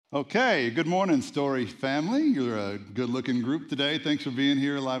Okay, good morning, Story family. You're a good-looking group today. Thanks for being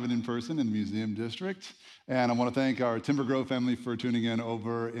here live and in person in the Museum District. And I want to thank our Timber Grove family for tuning in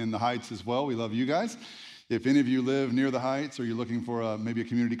over in the Heights as well. We love you guys. If any of you live near the Heights or you're looking for maybe a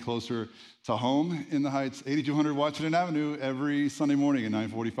community closer to home in the Heights, 8200 Washington Avenue every Sunday morning at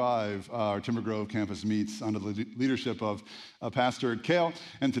 9:45. Our Timber Grove campus meets under the leadership of Pastor Kale,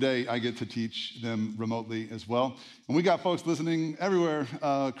 and today I get to teach them remotely as well. And we got folks listening everywhere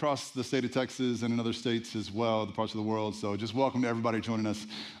across the state of Texas and in other states as well, the parts of the world. So just welcome to everybody joining us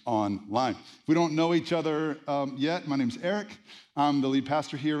online. If we don't know each other yet, my name's Eric. I'm the lead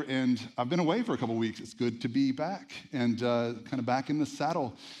pastor here, and I've been away for a couple weeks. It's good to be back and kind of back in the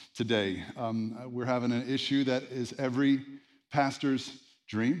saddle today. We're having an issue that is every pastor's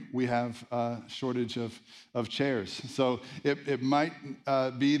dream. We have a shortage of chairs. So it might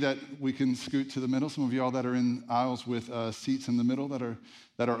be that we can scoot to the middle. Some of y'all that are in aisles with seats in the middle that are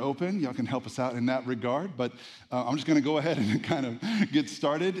open, y'all can help us out in that regard. But I'm just going to go ahead and kind of get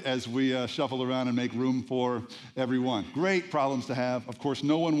started as we shuffle around and make room for everyone. Great problems to have. Of course,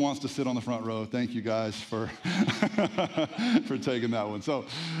 no one wants to sit on the front row. Thank you guys for for taking that one. So,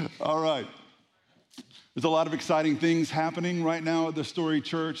 all right. There's a lot of exciting things happening right now at the Story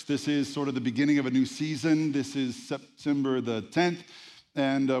Church. This is sort of the beginning of a new season. This is September the 10th,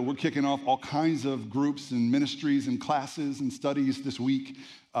 and we're kicking off all kinds of groups and ministries and classes and studies this week.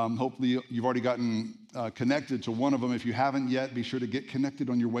 Hopefully, you've already gotten connected to one of them. If you haven't yet, be sure to get connected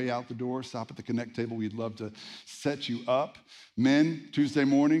on your way out the door. Stop at the Connect table. We'd love to set you up. Men, Tuesday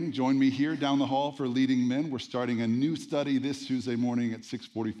morning, join me here down the hall for Leading Men. We're starting a new study this Tuesday morning at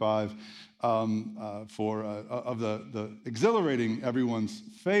 6:45. Of the exhilarating, everyone's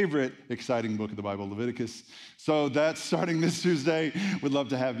favorite exciting book of the Bible, Leviticus. So that's starting this Tuesday. We'd love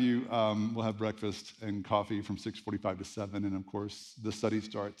to have you. We'll have breakfast and coffee from 6:45 to 7, and of course, the study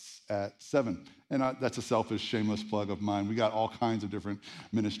starts at 7. And that's a selfish, shameless plug of mine. We got all kinds of different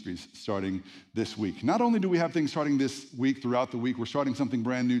ministries starting this week. Not only do we have things starting this week, throughout the week, we're starting something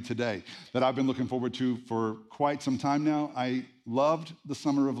brand new today that I've been looking forward to for quite some time now. I loved the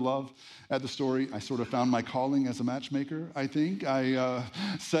Summer of Love at the Story. I sort of found my calling as a matchmaker, I think. I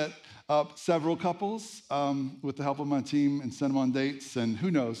set up several couples with the help of my team and sent them on dates, and who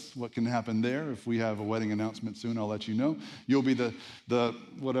knows what can happen there. If we have a wedding announcement soon, I'll let you know. You'll be the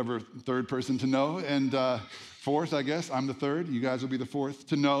whatever third person to know, and fourth, I guess. I'm the third. You guys will be the fourth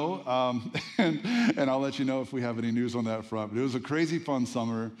to know, and I'll let you know if we have any news on that front. But it was a crazy fun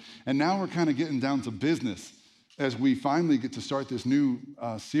summer, and now we're kind of getting down to business as we finally get to start this new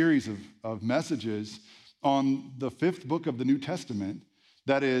series of messages on the fifth book of the New Testament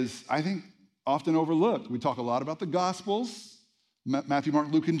that is, I think, often overlooked. We talk a lot about the Gospels, Matthew,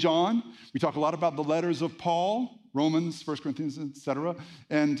 Mark, Luke, and John. We talk a lot about the letters of Paul, Romans, 1 Corinthians, etc.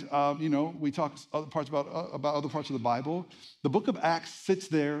 And, we talk other parts about other parts of the Bible. The book of Acts sits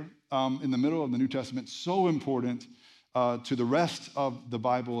there in the middle of the New Testament, so important to the rest of the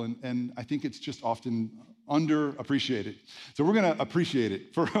Bible, and I think it's just often underappreciated. So we're going to appreciate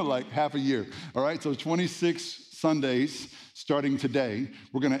it for like half a year, all right? So 26 Sundays starting today,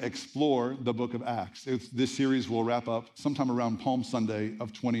 we're going to explore the book of Acts. This series will wrap up sometime around Palm Sunday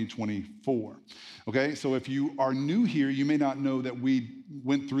of 2024, okay? So if you are new here, you may not know that we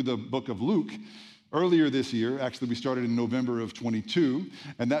went through the book of Luke earlier this year. Actually, we started in November of 22,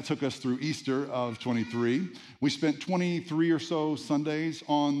 and that took us through Easter of 23. We spent 23 or so Sundays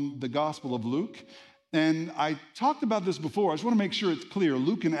on the Gospel of Luke. And I talked about this before. I just want to make sure it's clear.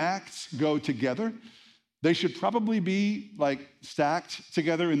 Luke and Acts go together. They should probably be like stacked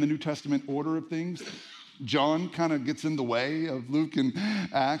together in the New Testament order of things. John kind of gets in the way of Luke and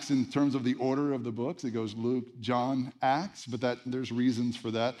Acts in terms of the order of the books. It goes Luke, John, Acts, but there's reasons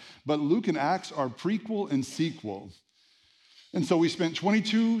for that. But Luke and Acts are prequel and sequel. And so we spent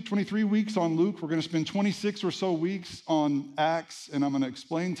 23 weeks on Luke. We're going to spend 26 or so weeks on Acts, and I'm going to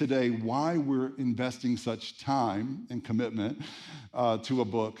explain today why we're investing such time and commitment to a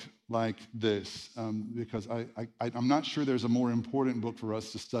book like this, because I'm not sure there's a more important book for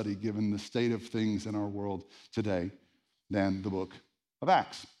us to study given the state of things in our world today than the book of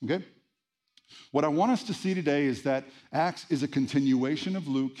Acts, okay? What I want us to see today is that Acts is a continuation of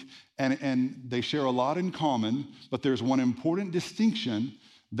Luke, and they share a lot in common, but there's one important distinction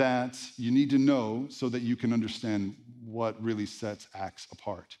that you need to know so that you can understand what really sets Acts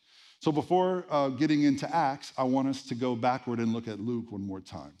apart. So before getting into Acts, I want us to go backward and look at Luke one more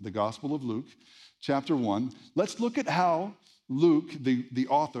time. The Gospel of Luke, chapter 1. Let's look at how Luke, the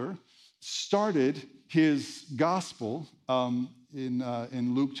author, started his gospel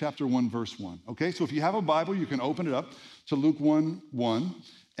in Luke chapter 1, verse 1. Okay, so if you have a Bible, you can open it up to Luke 1:1.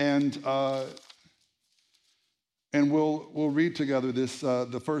 And we'll read together this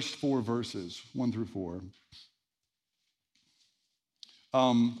the first 4 verses, 1 through 4.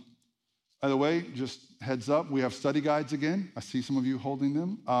 By the way, just heads up, we have study guides again. I see some of you holding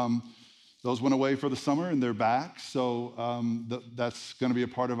them. Those went away for the summer and they're back, so that's going to be a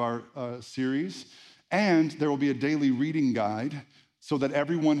part of our series. And there will be a daily reading guide so that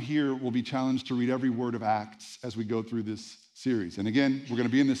everyone here will be challenged to read every word of Acts as we go through this series. And again, we're going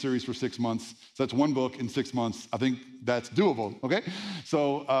to be in this series for 6 months, so that's 1 book in 6 months. I think that's doable, okay?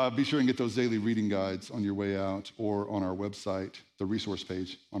 So be sure and get those daily reading guides on your way out or on our website, the resource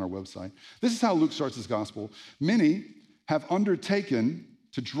page on our website. This is how Luke starts his gospel. Many have undertaken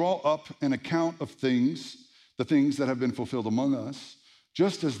to draw up an account of things, the things that have been fulfilled among us,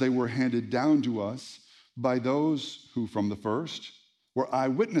 just as they were handed down to us by those who from the first were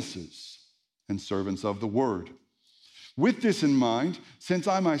eyewitnesses and servants of the word. With this in mind, since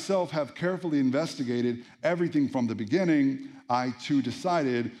I myself have carefully investigated everything from the beginning, I too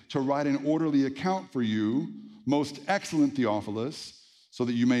decided to write an orderly account for you, most excellent Theophilus, so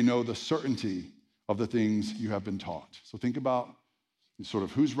that you may know the certainty of the things you have been taught. So think about sort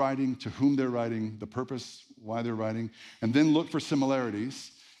of who's writing, to whom they're writing, the purpose, why they're writing, and then look for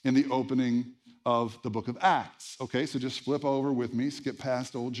similarities in the opening of the book of Acts. Okay, so just flip over with me, skip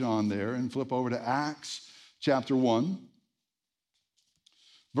past old John there, and flip over to Acts chapter 1,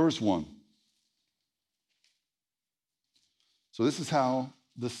 verse 1. So this is how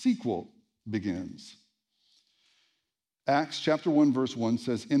the sequel begins. Acts chapter 1, verse 1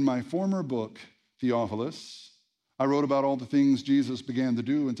 says, "In my former book, Theophilus, I wrote about all the things Jesus began to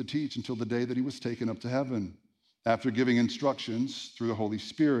do and to teach until the day that he was taken up to heaven, after giving instructions through the Holy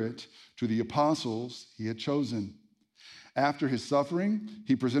Spirit to the apostles he had chosen. After his suffering,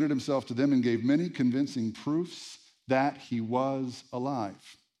 he presented himself to them and gave many convincing proofs that he was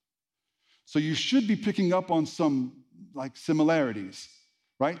alive." So you should be picking up on some similarities,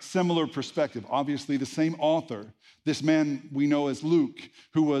 right? Similar perspective. Obviously, the same author. This man we know as Luke,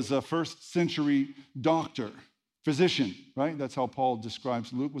 who was a first century doctor, physician, right? That's how Paul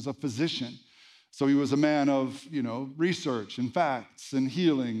describes Luke, was a physician. So he was a man of, research and facts and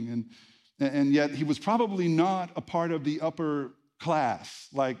healing, and yet he was probably not a part of the upper class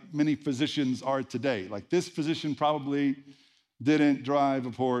like many physicians are today. Like this physician probably didn't drive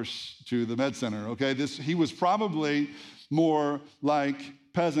a Porsche to the med center, okay? He was probably more like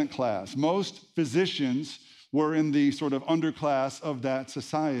peasant class. Most physicians were in the sort of underclass of that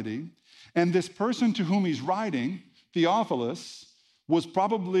society. And this person to whom he's writing, Theophilus, was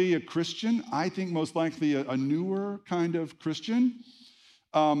probably a Christian. I think most likely a newer kind of Christian.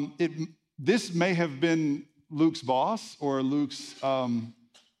 This may have been Luke's boss or Luke's,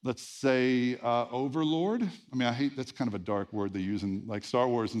 let's say, overlord. I mean, I hate, that's kind of a dark word they use in like Star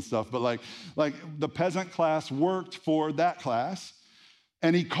Wars and stuff, but like the peasant class worked for that class.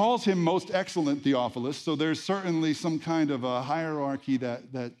 And he calls him most excellent Theophilus, so there's certainly some kind of a hierarchy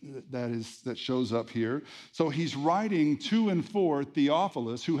that shows up here. So he's writing to and for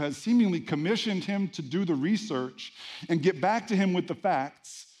Theophilus, who has seemingly commissioned him to do the research and get back to him with the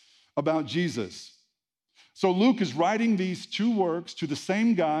facts about Jesus. So Luke is writing these 2 works to the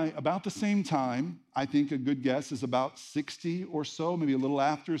same guy about the same time. I think a good guess is about 60 or so, maybe a little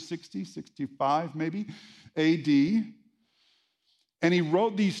after 60, 65 maybe, AD. And he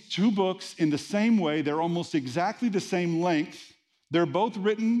wrote these 2 books in the same way. They're almost exactly the same length. They're both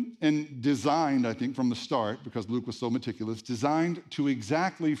written and designed, I think, from the start, because Luke was so meticulous, designed to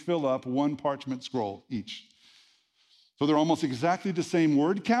exactly fill up 1 parchment scroll each. So they're almost exactly the same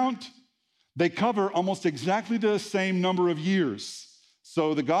word count. They cover almost exactly the same number of years.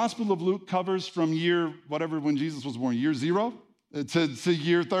 So the Gospel of Luke covers from year, whatever, when Jesus was born, year 0 to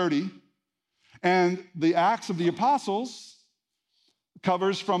year 30. And the Acts of the Apostles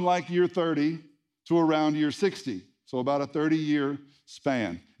covers from like year 30 to around year 60. So about a 30-year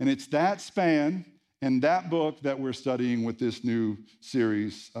span. And it's that span and that book that we're studying with this new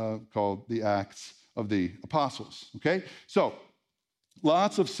series called The Acts of the Apostles, okay? So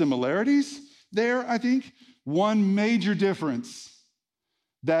lots of similarities there, I think. One major difference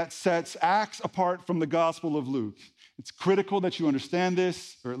that sets Acts apart from the Gospel of Luke. It's critical that you understand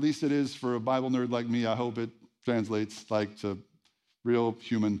this, or at least it is for a Bible nerd like me. I hope it translates to real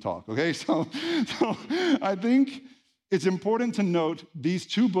human talk, okay? So I think it's important to note these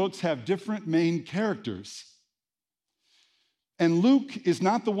 2 books have different main characters. And Luke is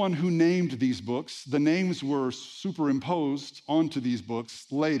not the one who named these books. The names were superimposed onto these books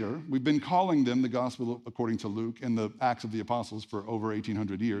later. We've been calling them the Gospel according to Luke and the Acts of the Apostles for over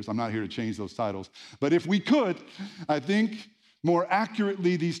 1,800 years. I'm not here to change those titles. But if we could, I think More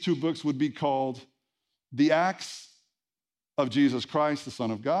accurately, these two books would be called the Acts of Jesus Christ, the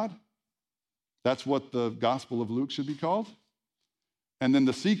Son of God. That's what the Gospel of Luke should be called. And then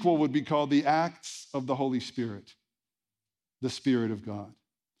the sequel would be called the Acts of the Holy Spirit, the Spirit of God.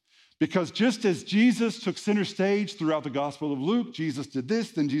 Because just as Jesus took center stage throughout the Gospel of Luke, Jesus did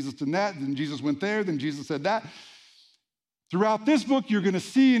this, then Jesus did that, then Jesus went there, then Jesus said that. Throughout this book, you're going to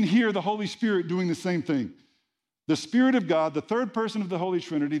see and hear the Holy Spirit doing the same thing. The Spirit of God, the third person of the Holy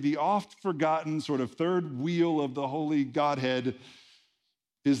Trinity, the oft-forgotten sort of third wheel of the Holy Godhead,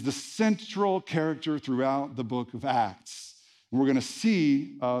 is the central character throughout the book of Acts. And we're going to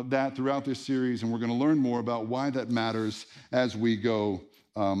see that throughout this series, and we're going to learn more about why that matters as we go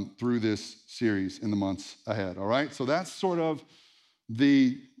through this series in the months ahead, all right? So that's sort of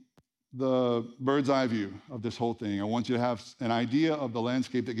the bird's eye view of this whole thing. I want you to have an idea of the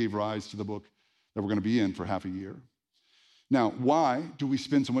landscape that gave rise to the book that we're going to be in for half a year. Now, why do we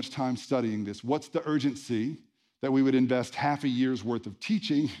spend so much time studying this? What's the urgency that we would invest half a year's worth of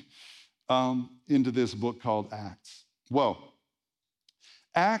teaching into this book called Acts? Well,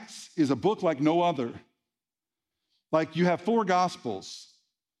 Acts is a book like no other. Like you have 4 Gospels.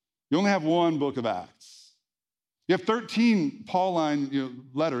 You only have one book of Acts. You have 13 Pauline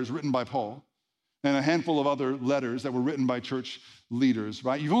letters written by Paul and a handful of other letters that were written by church leaders,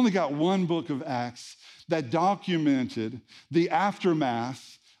 right? You've only got one book of Acts that documented the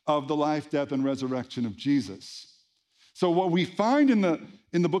aftermath of the life, death, and resurrection of Jesus. So what we find in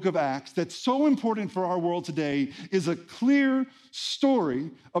the book of Acts that's so important for our world today is a clear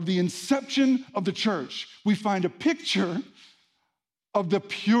story of the inception of the church. We find a picture of the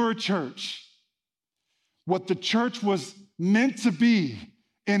pure church, what the church was meant to be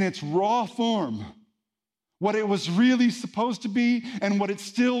in its raw form, what it was really supposed to be, and what it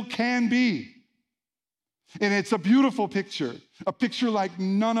still can be. And it's a beautiful picture, a picture like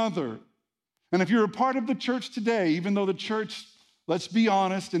none other. And if you're a part of the church today, even though the church, let's be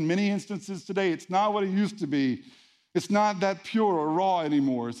honest, in many instances today, it's not what it used to be. It's not that pure or raw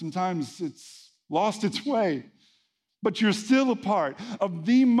anymore. Sometimes it's lost its way. But you're still a part of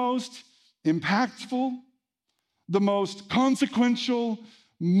the most impactful, the most consequential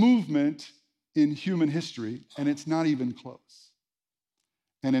movement in human history, and it's not even close.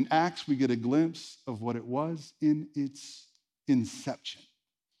 And in Acts, we get a glimpse of what it was in its inception.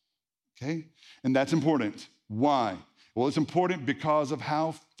 Okay? And that's important. Why? Well, it's important because of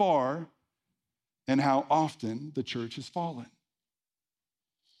how far and how often the church has fallen.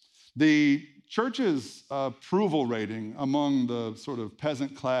 The church's approval rating among the sort of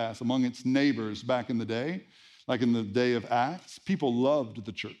peasant class, among its neighbors back in the day, like in the day of Acts, people loved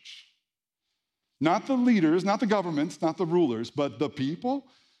the church. Not the leaders, not the governments, not the rulers, but the people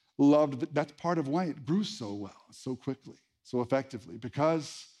loved it. That's part of why it grew so well, so quickly, so effectively,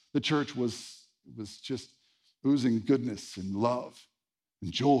 because the church was just oozing goodness and love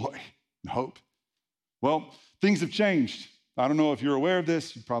and joy and hope. Well, things have changed. I don't know if you're aware of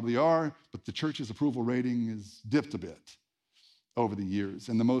this, you probably are, but the church's approval rating has dipped a bit over the years.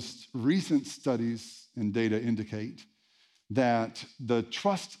 And the most recent studies and data indicate that the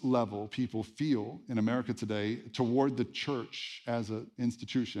trust level people feel in America today toward the church as an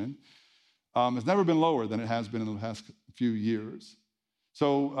institution has never been lower than it has been in the past few years.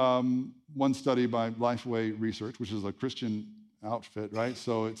 So one study by Lifeway Research, which is a Christian outfit, right?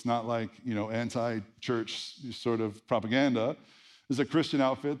 So it's not like, anti-church sort of propaganda. It's a Christian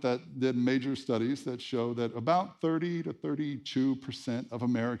outfit that did major studies that show that about 30 to 32% of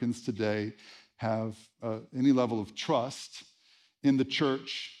Americans today have any level of trust in the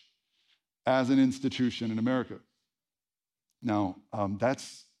church as an institution in America. Now,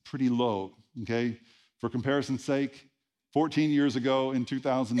 that's pretty low, okay? For comparison's sake, 14 years ago in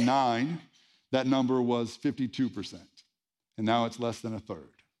 2009, that number was 52%. And now it's less than a third,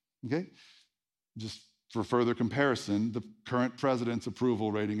 okay? Just for further comparison, the current president's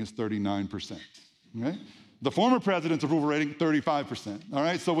approval rating is 39%, okay? The former president's approval rating, 35%, all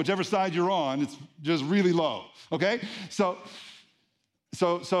right? So whichever side you're on, it's just really low, okay? So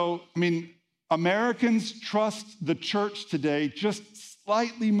Americans trust the church today just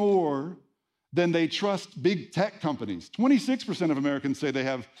slightly more than they trust big tech companies. 26% of Americans say they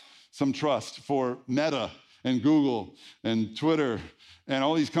have some trust for Meta and Google and Twitter and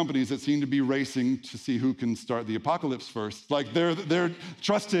all these companies that seem to be racing to see who can start the apocalypse first. Like they're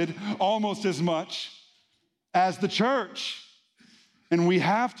trusted almost as much as the church. And we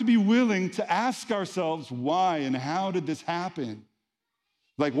have to be willing to ask ourselves why and how did this happen?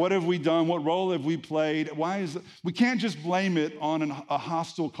 Like, what have we done? What role have we played? We can't just blame it on a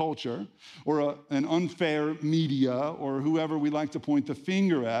hostile culture or an unfair media or whoever we like to point the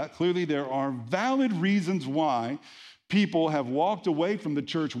finger at. Clearly, there are valid reasons why people have walked away from the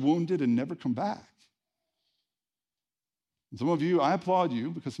church wounded and never come back. And some of you, I applaud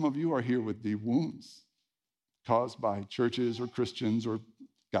you because some of you are here with the wounds caused by churches or Christians or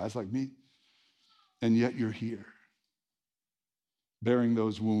guys like me, and yet you're here, bearing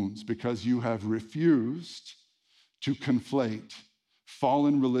those wounds because you have refused to conflate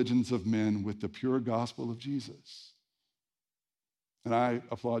fallen religions of men with the pure gospel of Jesus. And I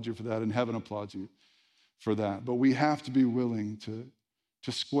applaud you for that, and heaven applauds you for that. But we have to be willing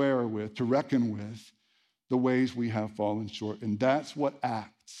to square with, to reckon with the ways we have fallen short. And that's what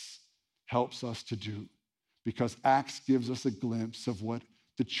Acts helps us to do, because Acts gives us a glimpse of what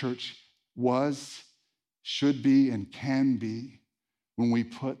the church was, should be, and can be when we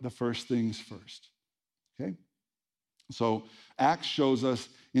put the first things first, okay? So Acts shows us,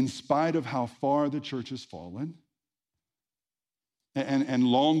 in spite of how far the church has fallen, and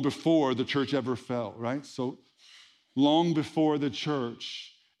long before the church ever fell, right? So long before the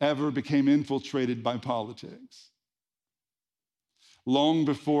church ever became infiltrated by politics, long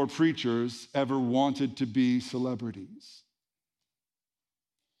before preachers ever wanted to be celebrities,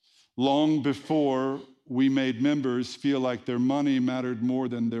 long before we made members feel like their money mattered more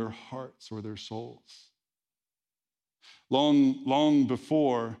than their hearts or their souls. Long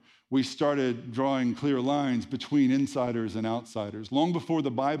before we started drawing clear lines between insiders and outsiders. Long before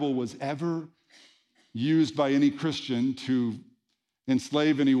the Bible was ever used by any Christian to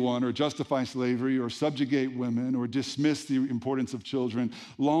enslave anyone or justify slavery or subjugate women or dismiss the importance of children.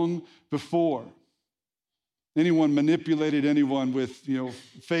 Long before anyone manipulated anyone with,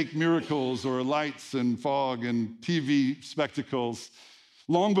 fake miracles or lights and fog and TV spectacles.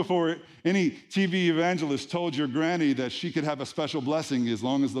 Long before any TV evangelist told your granny that she could have a special blessing as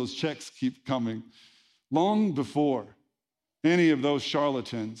long as those checks keep coming. Long before any of those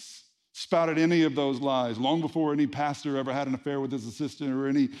charlatans spouted any of those lies. Long before any pastor ever had an affair with his assistant or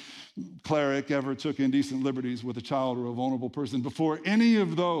any cleric ever took indecent liberties with a child or a vulnerable person. Before any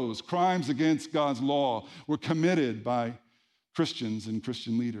of those crimes against God's law were committed by Christians and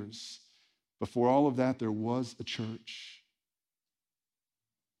Christian leaders. Before all of that, there was a church.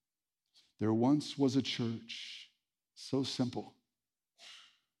 There once was a church so simple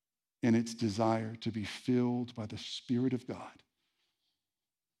in its desire to be filled by the Spirit of God,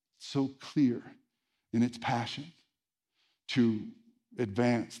 so clear in its passion to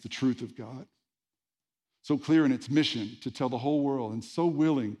advance the truth of God, so clear in its mission to tell the whole world, and so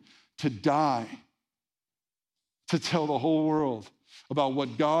willing to die to tell the whole world about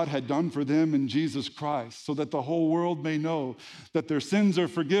what God had done for them in Jesus Christ, so that the whole world may know that their sins are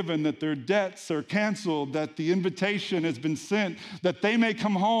forgiven, that their debts are canceled, that the invitation has been sent, that they may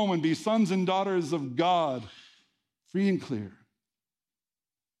come home and be sons and daughters of God, free and clear.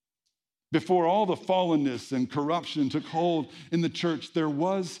 Before all the fallenness and corruption took hold in the church, there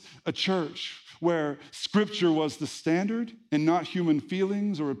was a church where Scripture was the standard and not human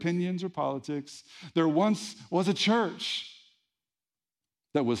feelings or opinions or politics. There once was a church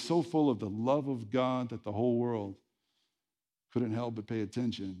that was so full of the love of God that the whole world couldn't help but pay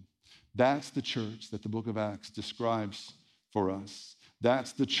attention. That's the church that the book of Acts describes for us.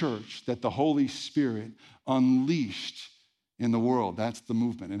 That's the church that the Holy Spirit unleashed in the world. That's the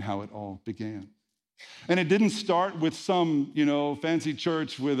movement and how it all began. And it didn't start with some, fancy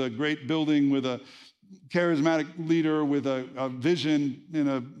church with a great building, with a charismatic leader, with a vision and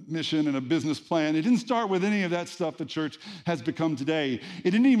a mission and a business plan. It didn't start with any of that stuff the church has become today.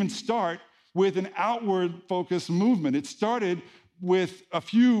 It didn't even start with an outward focused movement. It started with a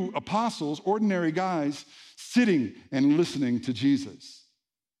few apostles, ordinary guys, sitting and listening to Jesus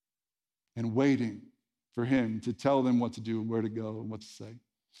and waiting for him to tell them what to do and where to go and what to say.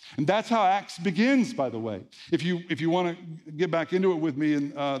 And that's how Acts begins, by the way. If you want to get back into it with me in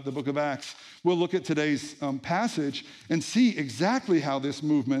the book of Acts, we'll look at today's passage and see exactly how this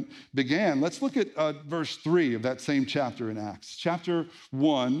movement began. Let's look at verse 3 of that same chapter in Acts. Chapter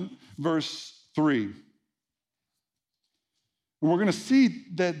 1, verse 3. And we're going to see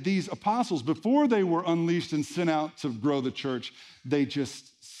that these apostles, before they were unleashed and sent out to grow the church, they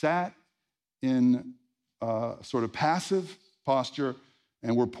just sat in sort of passive posture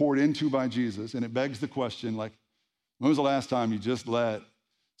and were poured into by Jesus. And it begs the question, when was the last time you just let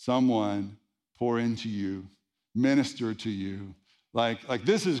someone pour into you, minister to you, Like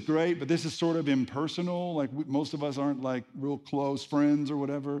this is great, but this is sort of impersonal. Like most of us aren't like real close friends or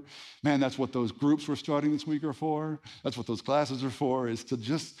whatever. Man, that's what those groups we're starting this week are for. That's what those classes are for, is to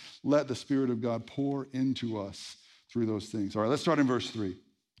just let the Spirit of God pour into us through those things. All right, let's start in verse 3.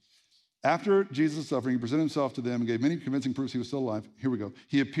 After Jesus' suffering, he presented himself to them and gave many convincing proofs he was still alive. Here we go.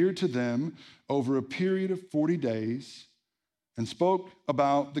 He appeared to them over a period of 40 days and spoke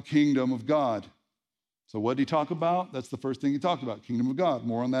about the kingdom of God. So what did he talk about? That's the first thing he talked about, kingdom of God.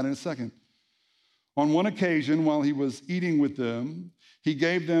 More on that in a second. On one occasion, while he was eating with them, he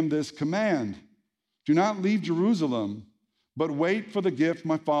gave them this command: do not leave Jerusalem, but wait for the gift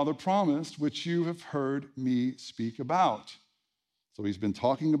my Father promised, which you have heard me speak about. So he's been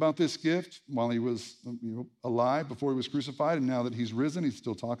talking about this gift while he was alive, before he was crucified, and now that he's risen, he's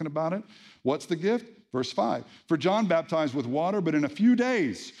still talking about it. What's the gift? Verse 5, for John baptized with water, but in a few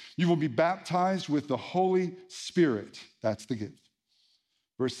days you will be baptized with the Holy Spirit. That's the gift.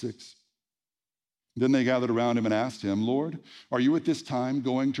 Verse 6, then they gathered around him and asked him, Lord, are you at this time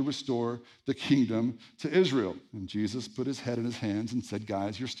going to restore the kingdom to Israel? And Jesus put his head in his hands and said,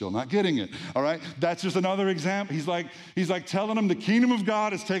 guys, you're still not getting it. All right, that's just another example. He's like telling them the kingdom of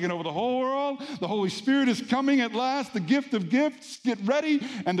God has taken over the whole world. The Holy Spirit is coming at last, the gift of gifts, get ready.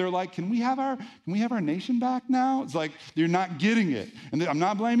 And they're like, can we have our nation back now? It's like, you're not getting it. And I'm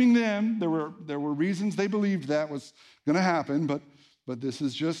not blaming them. There were reasons they believed that was going to happen, but this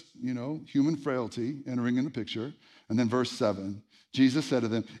is just, human frailty entering in the picture. And then verse 7, Jesus said to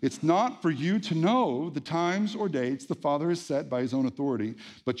them, it's not for you to know the times or dates the Father has set by his own authority,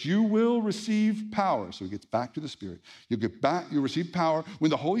 but you will receive power. So he gets back to the Spirit. You'll receive power. When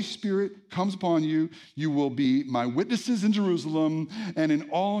the Holy Spirit comes upon you, you will be my witnesses in Jerusalem and in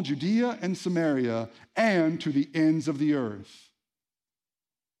all Judea and Samaria and to the ends of the earth.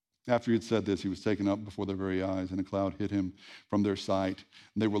 After he had said this, he was taken up before their very eyes, and a cloud hid him from their sight.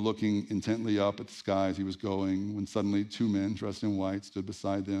 And they were looking intently up at the sky as he was going, when suddenly 2 men dressed in white stood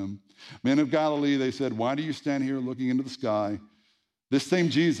beside them. Men of Galilee, they said, why do you stand here looking into the sky? This same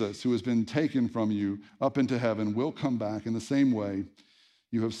Jesus who has been taken from you up into heaven will come back in the same way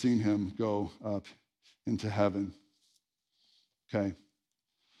you have seen him go up into heaven. Okay.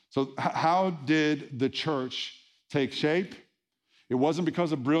 So how did the church take shape? It wasn't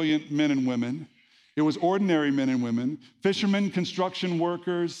because of brilliant men and women. It was ordinary men and women, fishermen, construction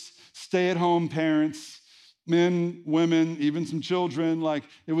workers, stay-at-home parents, men, women, even some children. Like,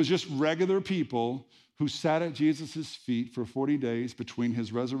 it was just regular people who sat at Jesus' feet for 40 days between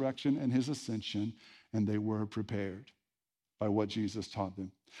his resurrection and his ascension, and they were prepared by what Jesus taught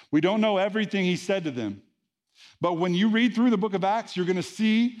them. We don't know everything he said to them, but when you read through the book of Acts, you're going to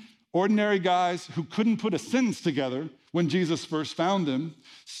see ordinary guys who couldn't put a sentence together when Jesus first found them,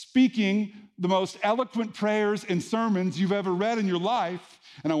 speaking the most eloquent prayers and sermons you've ever read in your life.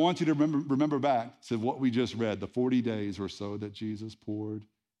 And I want you to remember back to what we just read, the 40 days or so that Jesus poured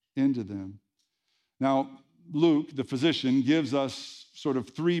into them. Now, Luke, the physician, gives us sort of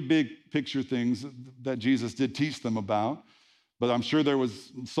 3 big picture things that Jesus did teach them about. But I'm sure there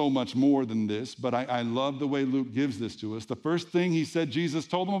was so much more than this, but I love the way Luke gives this to us. The first thing he said Jesus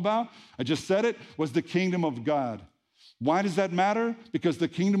told them about, I just said it, was the kingdom of God. Why does that matter? Because the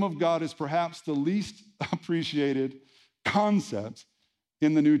kingdom of God is perhaps the least appreciated concept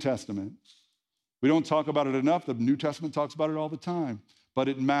in the New Testament. We don't talk about it enough. The New Testament talks about it all the time, but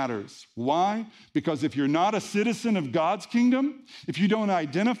it matters. Why? Because if you're not a citizen of God's kingdom, if you don't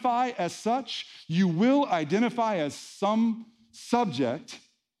identify as such, you will identify as some subject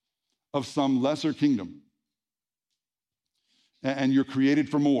of some lesser kingdom. And you're created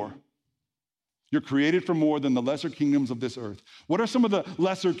for more. You're created for more than the lesser kingdoms of this earth. What are some of the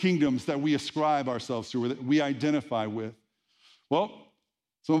lesser kingdoms that we ascribe ourselves to or that we identify with? Well,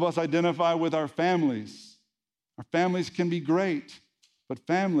 some of us identify with our families. Our families can be great, but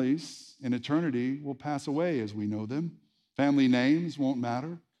families in eternity will pass away as we know them. Family names won't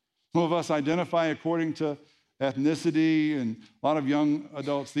matter. Some of us identify according to ethnicity, and a lot of young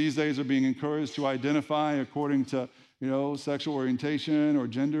adults these days are being encouraged to identify according to, sexual orientation or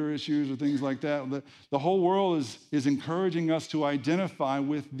gender issues or things like that. The whole world is encouraging us to identify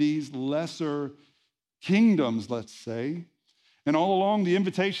with these lesser kingdoms, let's say. And all along, the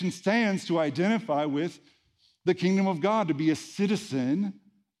invitation stands to identify with the kingdom of God, to be a citizen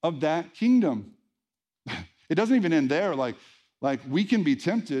of that kingdom. It doesn't even end there. Like we can be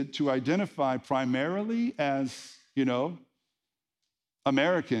tempted to identify primarily as,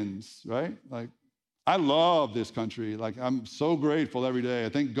 Americans, right? Like, I love this country. Like, I'm so grateful every day. I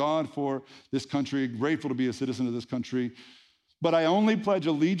thank God for this country, grateful to be a citizen of this country. But I only pledge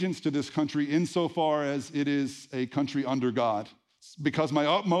allegiance to this country insofar as it is a country under God. because my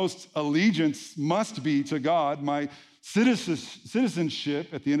utmost allegiance must be to God, my citizenship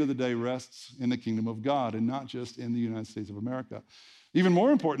at the end of the day rests in the kingdom of God and not just in the United States of America. Even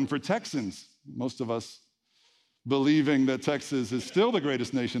more important for Texans, most of us believing that Texas is still the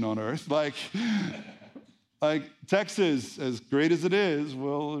greatest nation on earth, like Texas, as great as it is,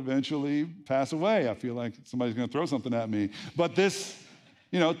 will eventually pass away. I feel like somebody's going to throw something at me. But this,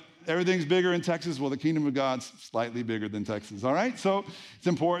 everything's bigger in Texas. Well, the kingdom of God's slightly bigger than Texas, all right? So it's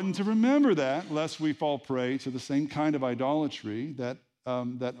important to remember that, lest we fall prey to the same kind of idolatry that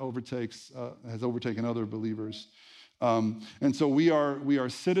has overtaken other believers. And so we are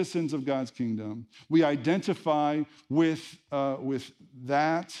citizens of God's kingdom. We identify with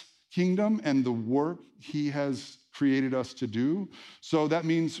that kingdom and the work he has created us to do. So that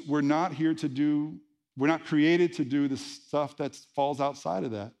means we're not created to do the stuff that falls outside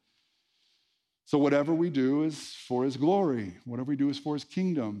of that. So whatever we do is for his glory. Whatever we do is for his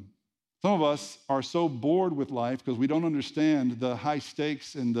kingdom. Some of us are so bored with life because we don't understand the high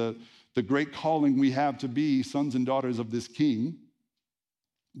stakes and the great calling we have to be sons and daughters of this king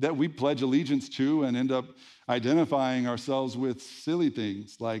that we pledge allegiance to and end up identifying ourselves with silly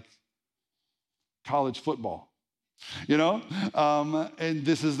things like college football, and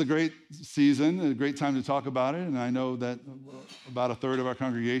this is the great season, a great time to talk about it. And I know that about a third of our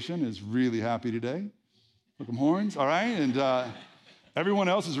congregation is really happy today. Hook 'em horns, all right? And everyone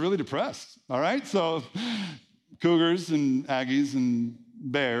else is really depressed, all right? So Cougars and Aggies and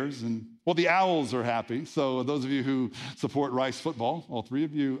Bears the Owls are happy. So those of you who support Rice football, all three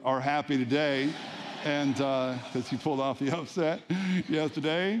of you are happy today, and because you pulled off the upset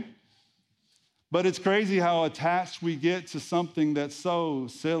yesterday. But it's crazy how attached we get to something that's so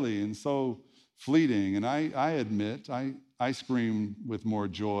silly and so fleeting. And I admit, I scream with more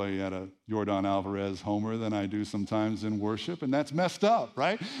joy at a Yordan Alvarez homer than I do sometimes in worship, and that's messed up,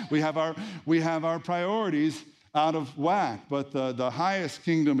 right? We have our priorities out of whack, but the highest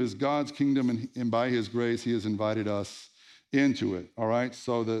kingdom is God's kingdom, and by his grace, he has invited us into it, all right?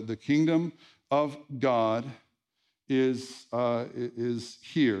 So the kingdom of God is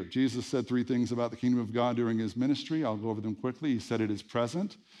here. Jesus said three things about the kingdom of God during his ministry. I'll go over them quickly. He said it is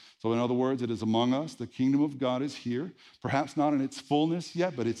present. So in other words, it is among us. The kingdom of God is here. Perhaps not in its fullness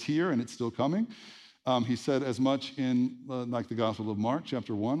yet, but it's here and it's still coming. He said as much in like the Gospel of Mark,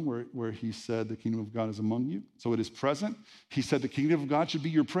 chapter 1, where he said the kingdom of God is among you. So it is present. He said the kingdom of God should be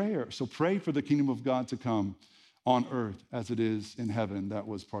your prayer. So pray for the kingdom of God to come on earth as it is in heaven. That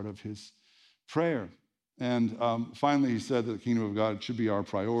was part of his prayer. And finally, he said that the kingdom of God should be our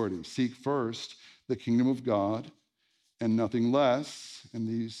priority. Seek first the kingdom of God and nothing less, and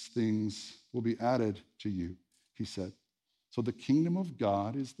these things will be added to you, he said. So the kingdom of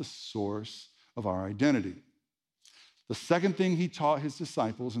God is the source of our identity. The second thing he taught his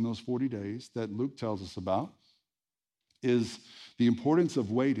disciples in those 40 days that Luke tells us about is the importance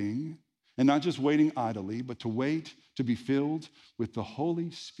of waiting, and not just waiting idly, but to wait to be filled with the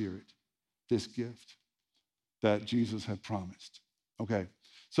Holy Spirit, this gift that Jesus had promised. Okay,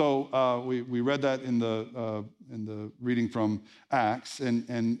 so we read that in the reading from Acts, and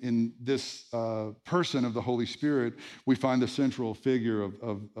in this person of the Holy Spirit, we find the central figure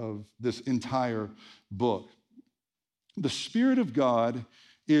of this entire book. The Spirit of God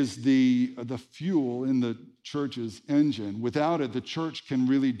is the fuel in the church's engine. Without it, the church can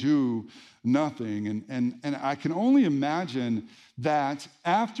really do nothing. And I can only imagine that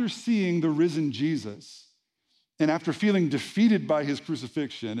after seeing the risen Jesus, and after feeling defeated by his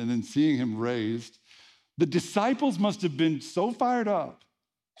crucifixion and then seeing him raised, the disciples must have been so fired up.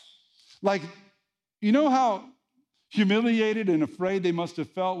 Like, you know how humiliated and afraid they must have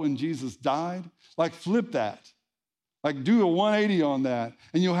felt when Jesus died? Like, flip that. Like, do a 180 on that,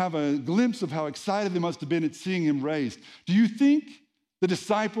 and you'll have a glimpse of how excited they must have been at seeing him raised. Do you think the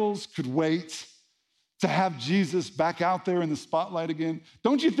disciples could wait to have Jesus back out there in the spotlight again?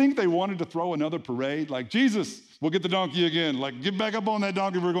 Don't you think they wanted to throw another parade? Like, Jesus, we'll get the donkey again. Like, get back up on that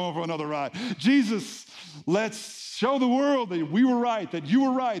donkey, we're going for another ride. Jesus, let's show the world that we were right, that you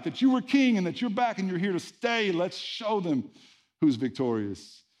were king, and that you're back and you're here to stay. Let's show them who's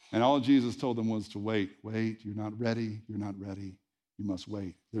victorious. And all Jesus told them was to wait. Wait, you're not ready, you must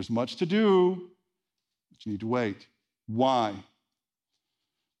wait. There's much to do, but you need to wait. Why?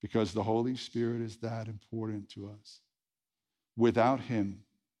 Because the Holy Spirit is that important to us. Without him,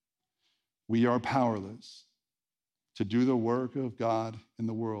 we are powerless to do the work of God in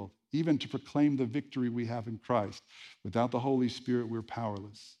the world, even to proclaim the victory we have in Christ. Without the Holy Spirit, we're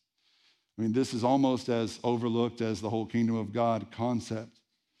powerless. I mean, this is almost as overlooked as the whole kingdom of God concept,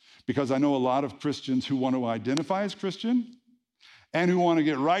 because I know a lot of Christians who want to identify as Christian, and who want to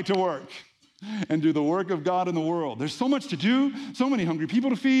get right to work and do the work of God in the world. There's so much to do, so many hungry people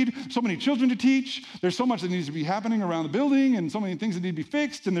to feed, so many children to teach. There's so much that needs to be happening around the building and so many things that need to be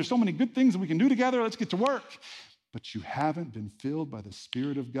fixed, and there's so many good things that we can do together. Let's get to work. But you haven't been filled by the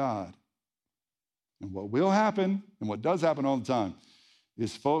Spirit of God. And what will happen, and what does happen all the time,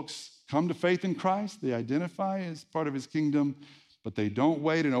 is folks come to faith in Christ. They identify as part of his kingdom, but they don't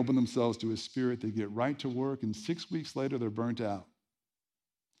wait and open themselves to his Spirit. They get right to work, and 6 weeks later, they're burnt out.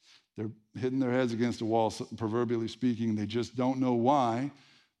 They're hitting their heads against a wall, proverbially speaking. They just don't know why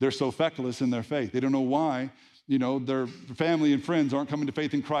they're so feckless in their faith. They don't know why, their family and friends aren't coming to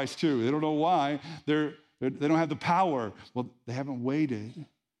faith in Christ too. They don't know why they don't have the power. Well, they haven't waited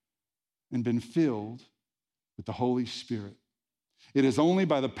and been filled with the Holy Spirit. It is only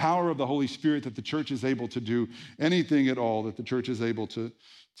by the power of the Holy Spirit that the church is able to do anything at all, that the church is able to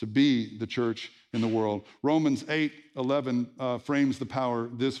be the church in the world. Romans 8:11 frames the power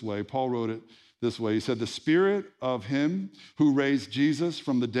this way. Paul wrote it this way. He said, the Spirit of him who raised Jesus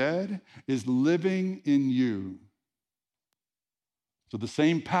from the dead is living in you. So the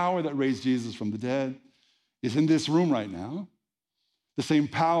same power that raised Jesus from the dead is in this room right now. The same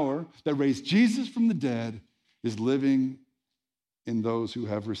power that raised Jesus from the dead is living in those who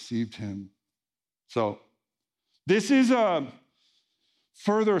have received him. So this is a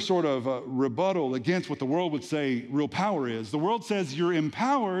further sort of a rebuttal against what the world would say real power is. The world says you're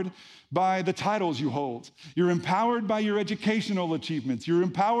empowered by the titles you hold. You're empowered by your educational achievements. You're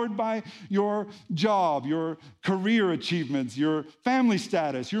empowered by your job, your career achievements, your family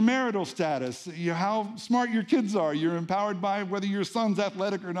status, your marital status, how smart your kids are. You're empowered by whether your son's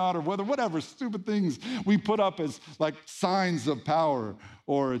athletic or not, or whatever stupid things we put up as like signs of power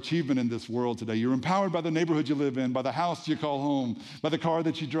or achievement in this world today. You're empowered by the neighborhood you live in, by the house you call home, by the car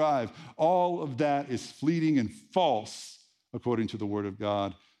that you drive. All of that is fleeting and false according to the Word of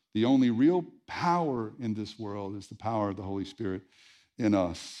God. The only real power in this world is the power of the Holy Spirit in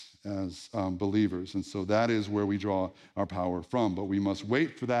us as believers. And so that is where we draw our power from. But we must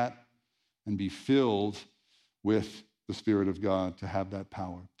wait for that and be filled with the Spirit of God to have that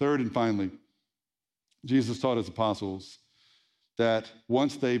power. Third and finally, Jesus taught his apostles that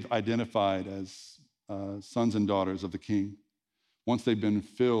once they've identified as sons and daughters of the King, once they've been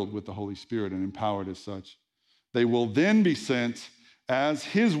filled with the Holy Spirit and empowered as such, they will then be sent as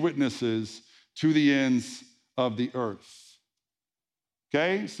his witnesses to the ends of the earth.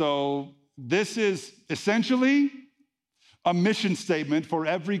 Okay, so this is essentially a mission statement for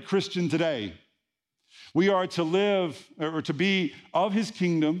every Christian today. We are to live, or to be of his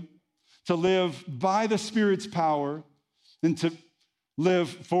kingdom, to live by the Spirit's power, and to live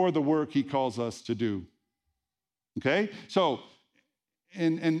for the work he calls us to do. Okay, so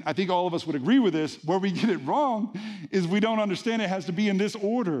and I think all of us would agree with this. Where we get it wrong is we don't understand it has to be in this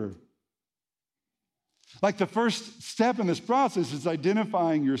order. Like the first step in this process is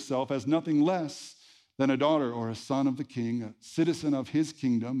identifying yourself as nothing less than a daughter or a son of the King, a citizen of his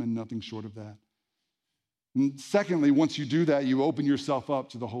kingdom, and nothing short of that. And secondly, once you do that, you open yourself up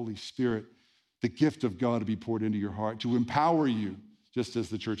to the Holy Spirit, the gift of God to be poured into your heart, to empower you, just as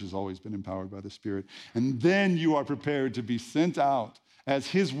the church has always been empowered by the Spirit. And then you are prepared to be sent out as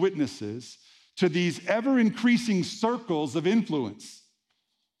his witnesses to these ever-increasing circles of influence.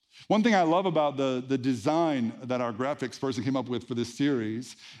 One thing I love about the design that our graphics person came up with for this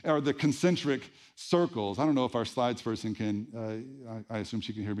series are the concentric circles. I don't know if our slides person can, I assume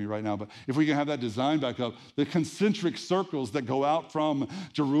she can hear me right now, but if we can have that design back up, the concentric circles that go out from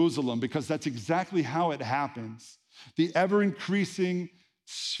Jerusalem, because that's exactly how it happens. The ever-increasing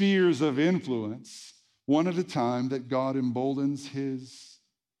spheres of influence, one at a time, that God emboldens his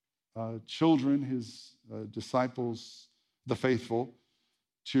children, his disciples, the faithful,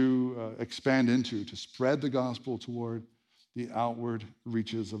 to expand into, to spread the gospel toward the outward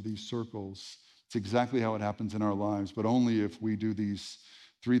reaches of these circles. It's exactly how it happens in our lives, but only if we do these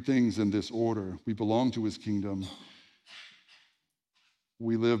three things in this order. We belong to his kingdom.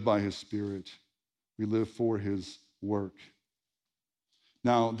 We live by his Spirit. We live for his work.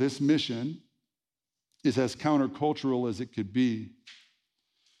 Now, this mission is as countercultural as it could be,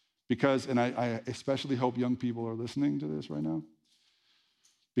 because, and I especially hope young people are listening to this right now,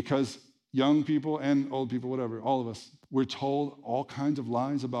 because young people and old people, whatever, all of us, we're told all kinds of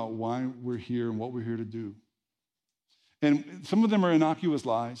lies about why we're here and what we're here to do. And some of them are innocuous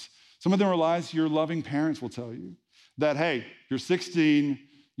lies. Some of them are lies your loving parents will tell you. That, hey, you're 16,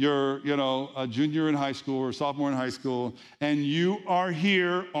 you're, a junior in high school or sophomore in high school, and you are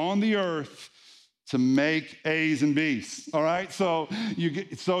here on the earth to make A's and B's, all right? So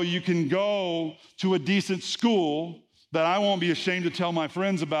you can go to a decent school that I won't be ashamed to tell my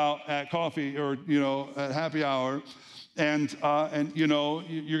friends about at coffee or, at happy hour. And you're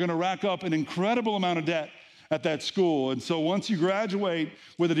going to rack up an incredible amount of debt at that school. And so once you graduate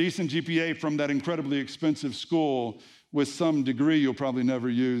with a decent GPA from that incredibly expensive school with some degree you'll probably never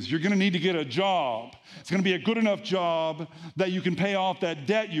use, you're going to need to get a job. It's going to be a good enough job that you can pay off that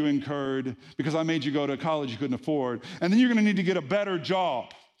debt you incurred because I made you go to college you couldn't afford. And then you're going to need to get a better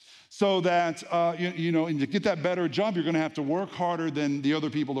job. So that, and to get that better job, you're going to have to work harder than the other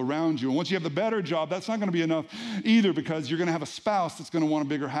people around you. And once you have the better job, that's not going to be enough either because you're going to have a spouse that's going to want a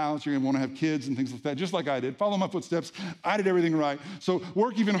bigger house. You're going to want to have kids and things like that, just like I did. Follow my footsteps. I did everything right. So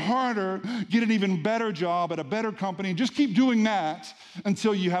work even harder, get an even better job at a better company. Just keep doing that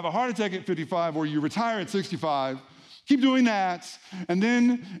until you have a heart attack at 55 or you retire at 65. Keep doing that, and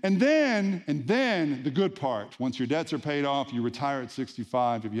then the good part. Once your debts are paid off, you retire at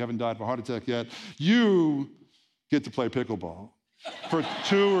 65. If you haven't died of a heart attack yet, you get to play pickleball for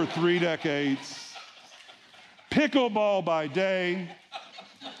 2 or 3 decades. Pickleball by day.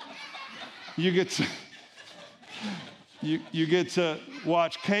 You get to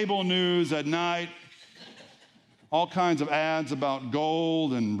watch cable news at night. All kinds of ads about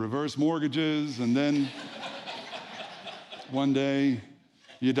gold and reverse mortgages, and then one day,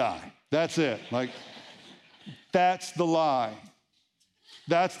 you die. That's it. That's the lie.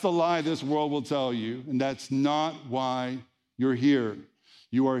 That's the lie this world will tell you, and that's not why you're here.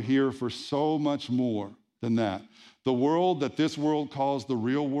 You are here for so much more than that. The world that this world calls the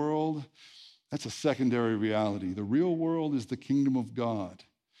real world, that's a secondary reality. The real world is the kingdom of God,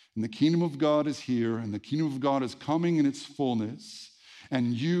 and the kingdom of God is here, and the kingdom of God is coming in its fullness.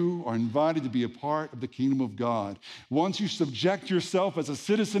 And you are invited to be a part of the kingdom of God. Once you subject yourself as a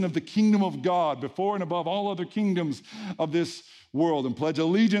citizen of the kingdom of God before and above all other kingdoms of this world and pledge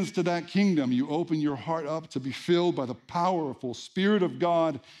allegiance to that kingdom, you open your heart up to be filled by the powerful Spirit of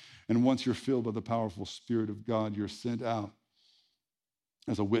God. And once you're filled by the powerful Spirit of God, you're sent out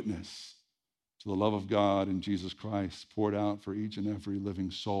as a witness to the love of God in Jesus Christ poured out for each and every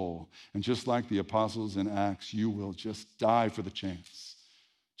living soul. And just like the apostles in Acts, you will just die for the chance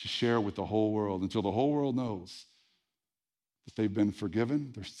to share with the whole world until the whole world knows that they've been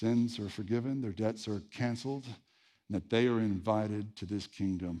forgiven, their sins are forgiven, their debts are canceled, and that they are invited to this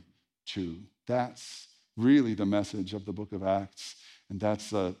kingdom too. That's really the message of the book of Acts, and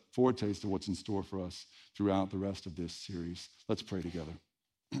that's a foretaste of what's in store for us throughout the rest of this series. Let's pray together.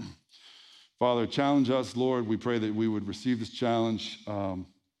 Father, challenge us, Lord. We pray that we would receive this challenge to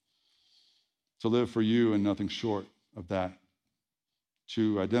live for you and nothing short of that.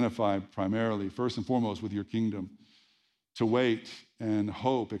 To identify primarily, first and foremost, with your kingdom, to wait and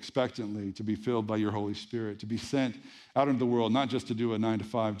hope expectantly to be filled by your Holy Spirit, to be sent out into the world, not just to do a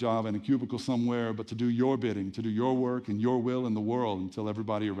 9-to-5 job in a cubicle somewhere, but to do your bidding, to do your work and your will in the world until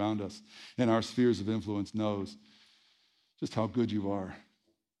everybody around us in our spheres of influence knows just how good you are,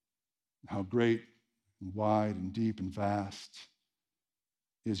 how great and wide and deep and vast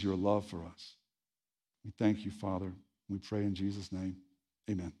is your love for us. We thank you, Father. We pray in Jesus' name.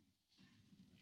 Amen.